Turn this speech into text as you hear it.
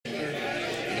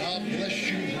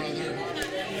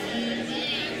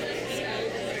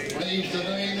Praise the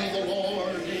name of the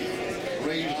Lord.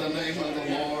 Praise the name of the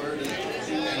Lord.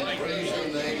 And praise the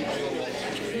name of the Lord.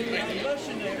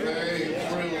 Very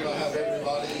thrilled to have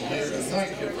everybody here.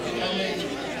 Thank you for coming.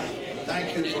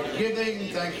 Thank you for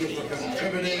giving. Thank you for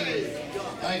contributing.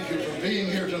 Thank you for being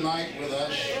here tonight with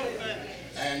us.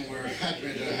 And we're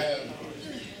happy to have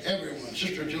everyone.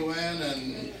 Sister Joanne,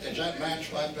 and is that Matt's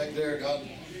wife back there? God,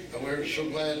 we're so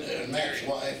glad. Matt's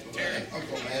wife,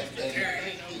 Uncle Matt,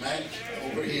 and Matt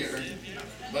over here.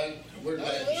 But we're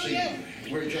glad to see you.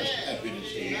 We're just happy to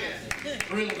see you.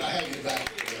 Thrilled to have you back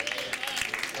with us.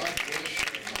 God bless you.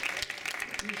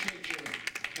 Appreciate your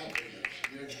helping us,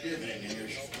 your giving, and your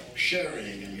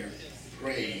sharing, and your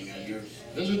praying, and your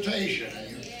visitation,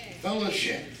 and your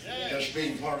fellowship. Just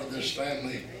being part of this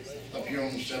family up here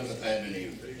on 7th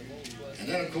Avenue. And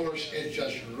then, of course, it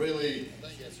just really,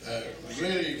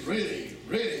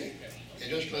 it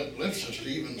just uplifts us to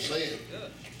even say it.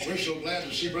 We're so glad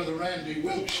to see Brother Randy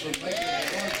Wilkes from Macon,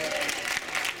 Georgia.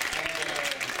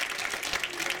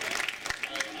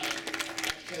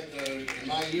 In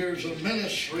my years of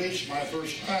ministry, it's my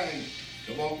first time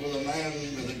to walk with a man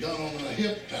with a gun on the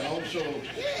hip and also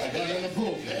a gun in the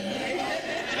pulpit.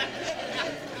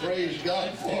 Praise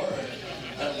God for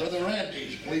Brother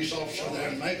Randy's police officer there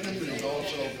in Macon, but he's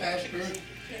also a pastor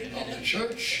of the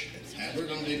church. And we're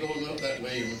going to be going up that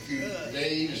way in a few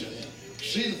days and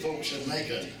see the folks in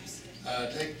Macon.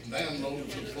 Take van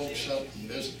loads of folks up and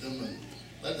visit them and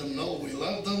let them know we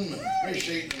love them and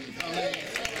appreciate them coming and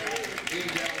being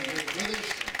down here with us.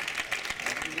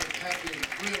 And we're happy and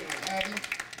thrilled to have him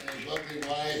and his lovely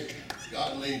wife,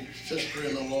 godly sister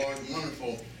in the Lord,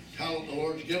 wonderful talent the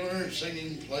Lord's given her,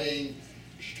 singing, playing,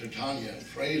 Sister Tanya.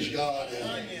 Praise God,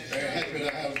 and they're happy to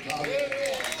have Tanya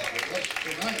with us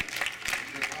tonight.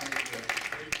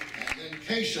 And then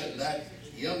Kason, that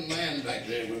young man back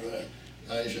there with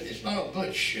it's not a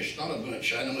butch. It's not a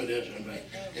butch. I know it isn't, but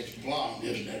it's blonde,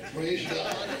 isn't it? Praise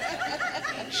God.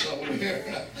 And so we're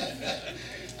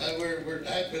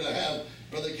happy to have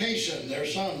Brother Kason, their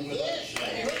son, with us.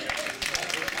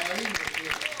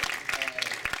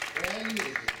 Friend,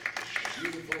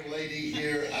 beautiful lady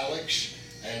here, Alex,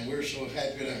 and we're so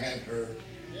happy to have her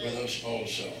with us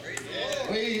also.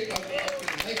 We up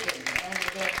in Macon,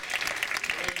 rounded up,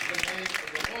 praise the name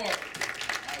of the Lord.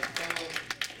 Our fellow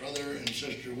brother and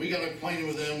sister, we got acquainted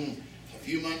with them a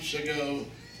few months ago,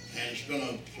 and it's been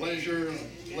a pleasure, a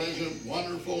pleasant,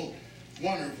 wonderful,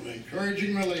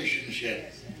 encouraging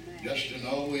relationship. Just to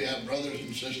know we have brothers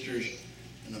and sisters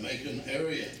in the Macon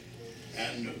area.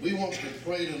 And we want to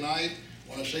pray tonight. I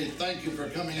want to say thank you for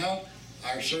coming out.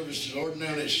 Our service is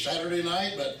ordinarily Saturday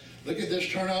night, but look at this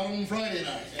turnout on Friday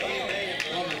night.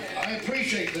 I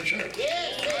appreciate the church.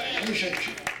 I appreciate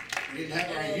you. We didn't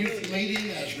have our youth meeting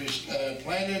as we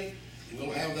planned it. We'll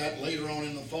have that later on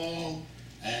in the fall,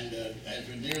 and as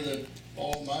we're near the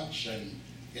fall months, and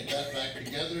get that back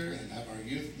together and have our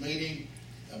youth meeting.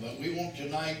 But we want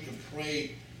tonight to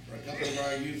pray for a couple of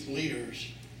our youth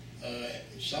leaders.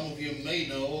 Some of you may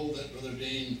know that Brother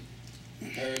Dean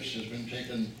Harris has been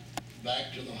taken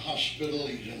back to the hospital.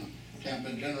 He's in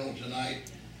Tampa General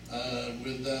tonight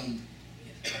with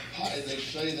they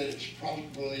say that it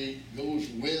probably goes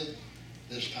with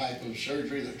this type of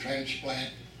surgery, the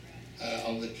transplant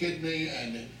of the kidney,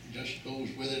 and it just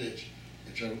goes with it.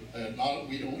 It's not,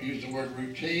 we don't use the word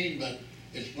routine, but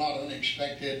it's not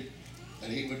unexpected that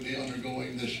he would be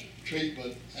undergoing this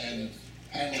treatment and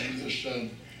handling this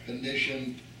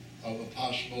condition of a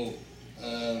possible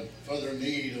further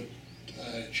need of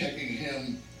checking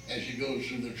him as he goes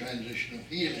through the transition of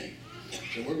healing.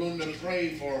 So we're going to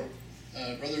pray for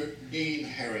Brother Dean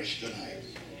Harris tonight.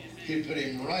 He put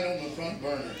him right on the front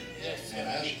burner and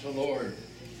ask the Lord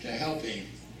to help him.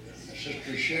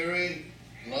 Sister Sherry,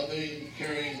 loving,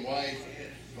 caring wife,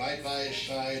 right by his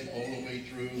side all the way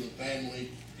through the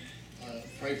family.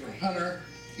 Pray for Hunter.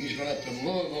 He's going up in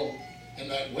Louisville in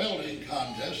that welding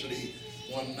contest that he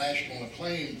won national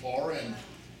acclaim for, and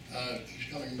he's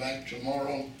coming back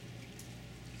tomorrow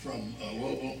from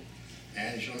Louisville,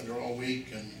 and he's going to go all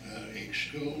week in a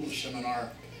school, a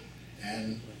seminar,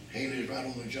 and Haley's right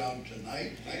on the job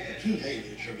tonight. In fact, the two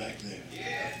Haleys are back there,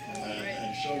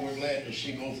 and so we're glad to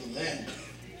see both of them.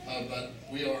 But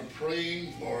we are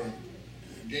praying for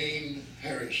Dean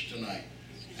Harris tonight,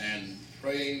 and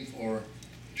praying for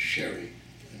Sherry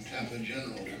and Tampa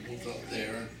General. They're both up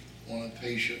there, one a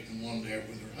patient and one there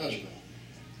with her husband.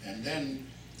 And then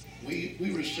we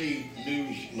received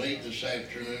news late this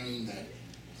afternoon that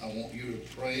I want you to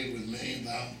pray with me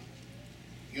about.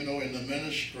 You know, in the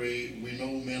ministry, we know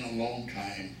men a long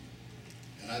time,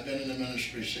 and I've been in the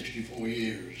ministry 64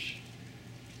 years.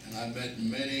 And I've met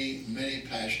many, many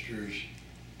pastors,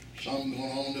 some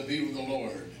going on to be with the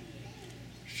Lord,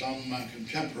 some my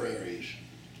contemporaries,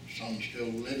 some still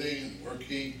living and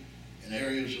working in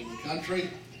areas of the country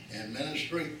and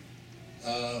ministry,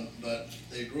 but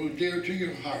they grow dear to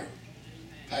your heart.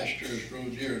 Pastors grow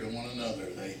dear to one another.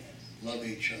 They love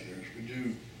each other as we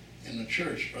do in the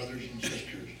church, brothers and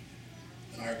sisters.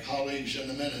 And our colleagues in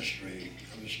the ministry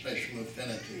have a special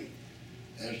affinity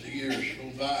as the years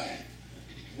go by.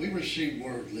 We received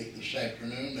word late this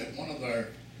afternoon that one of our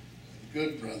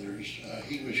good brothers,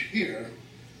 he was here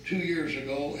 2 years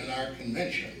ago in our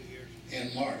convention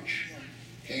in March.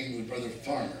 Came with Brother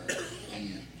Farmer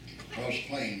from Cross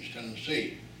Plains,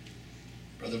 Tennessee.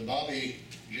 Brother Bobby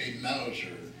J.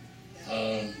 Mauser,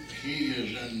 he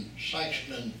is in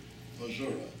Xi'an,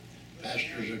 Missouri,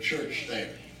 pastors a church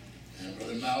there. And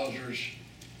Brother Mauser's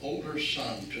older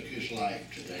son took his life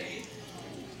today.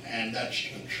 And that's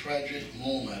a tragic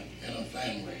moment in a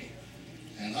family.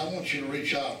 And I want you to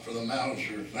reach out for the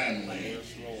Mauser family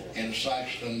in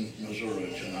Xi'an,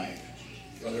 Missouri tonight.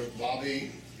 Brother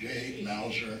Bobby J.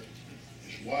 Mauser,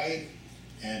 his wife,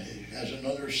 and he has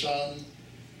another son,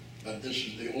 but this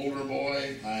is the older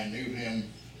boy. I knew him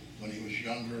when he was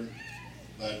younger,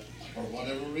 but for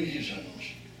whatever reasons,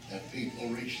 that people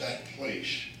reach that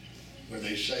place where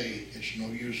they say it's no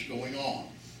use going on.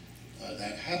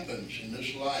 That happens in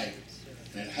this life,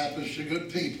 and it happens to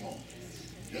good people.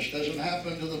 It just doesn't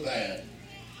happen to the bad.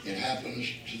 It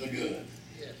happens to the good.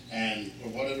 And for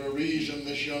whatever reason,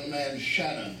 this young man,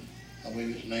 Shannon, I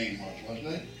believe his name was,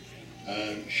 wasn't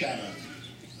it? Shannon,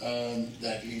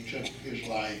 that he took his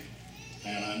life.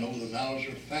 And I know the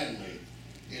Mauser family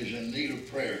is in need of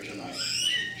prayer tonight.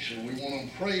 So we want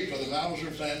to pray for the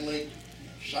Mauser family,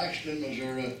 Xi'an,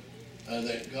 Missouri,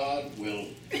 that God will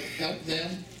help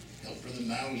them. Help Brother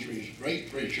Mauser. He's a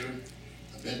great preacher.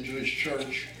 I've been to his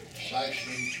church,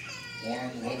 Xi'an,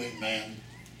 warm, loving man.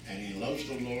 And he loves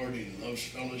the Lord. He loves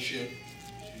fellowship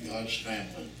to God's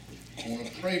family. I want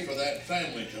to pray for that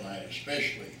family tonight,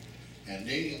 especially. And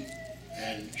Dean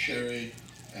and Sherry.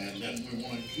 And then we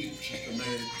want to keep Sister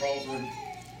Mary Crawford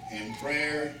in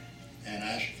prayer and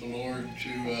ask the Lord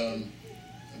to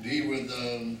be with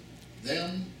them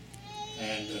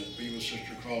and be with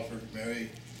Sister Crawford, Mary,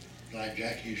 like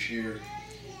Jackie's here,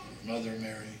 her mother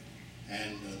Mary,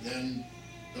 and then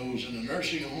those in the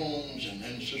nursing homes, and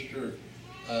then Sister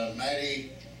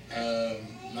Maddie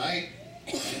Knight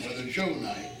and Brother Joe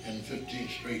Knight in 15th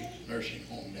Street Nursing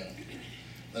Home down here.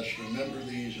 Let's remember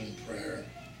these in prayer.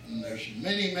 And there's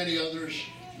many, many others,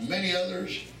 many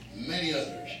others, many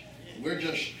others. We're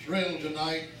just thrilled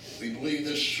tonight. We believe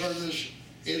this service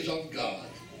is of God.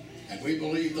 And we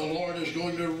believe the Lord is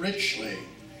going to richly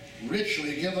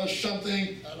give us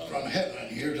something from heaven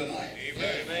here tonight.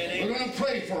 Amen. We're going to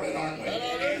pray for it, aren't we?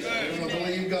 Amen. We're going to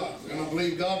believe God. We're going to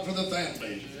believe God for the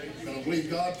families. We're going to believe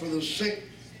God for the sick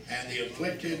and the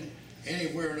afflicted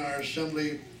anywhere in our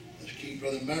assembly. Let's keep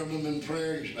Brother Merriman in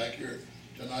prayer. He's back here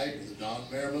tonight with Don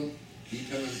Merriman. Keep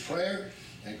him in prayer,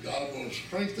 and God will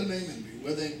strengthen him and be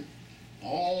with him.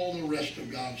 All the rest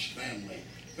of God's family.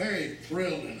 Very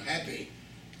thrilled and happy,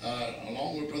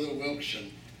 along with Brother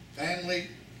Wilson. Family,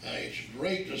 it's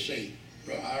great to see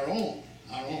our own,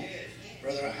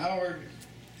 Brother Howard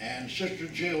and Sister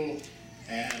Jill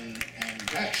and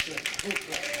Jackson.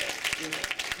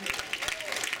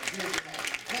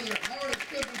 Brother Howard, it's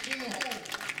good to see you home.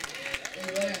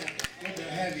 Amen. Good to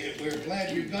have you. We're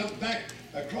glad you got back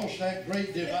across that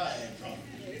great divide from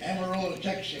Amarillo,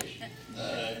 Texas,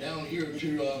 down here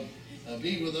to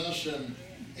be with us in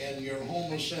your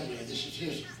home assembly. This is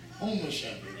his home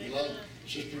assembly. We love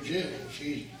Sister Jill.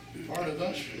 She's part of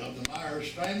us. We love the Myers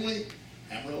family,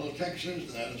 Amarillo,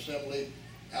 Texas, that assembly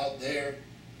out there.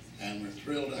 And we're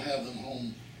thrilled to have them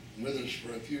home with us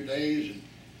for a few days. And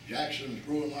Jackson's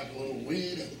growing like a little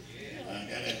weed.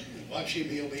 And watch him,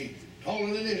 he'll be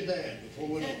taller than his dad before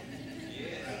we know it.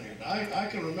 I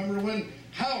can remember when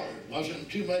Howard wasn't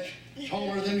too much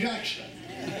taller than Jackson.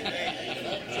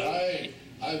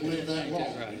 I've lived that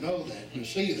long to know that, to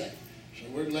see that. So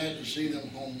we're glad to see them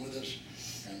home with us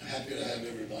and happy to have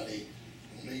everybody.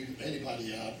 Don't leave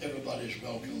anybody out. Everybody's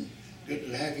welcome. Good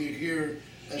to have you here.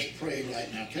 Let's pray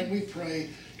right now. Can we pray?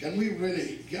 Can we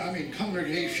really,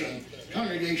 congregation,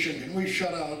 can we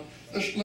shut out? Let's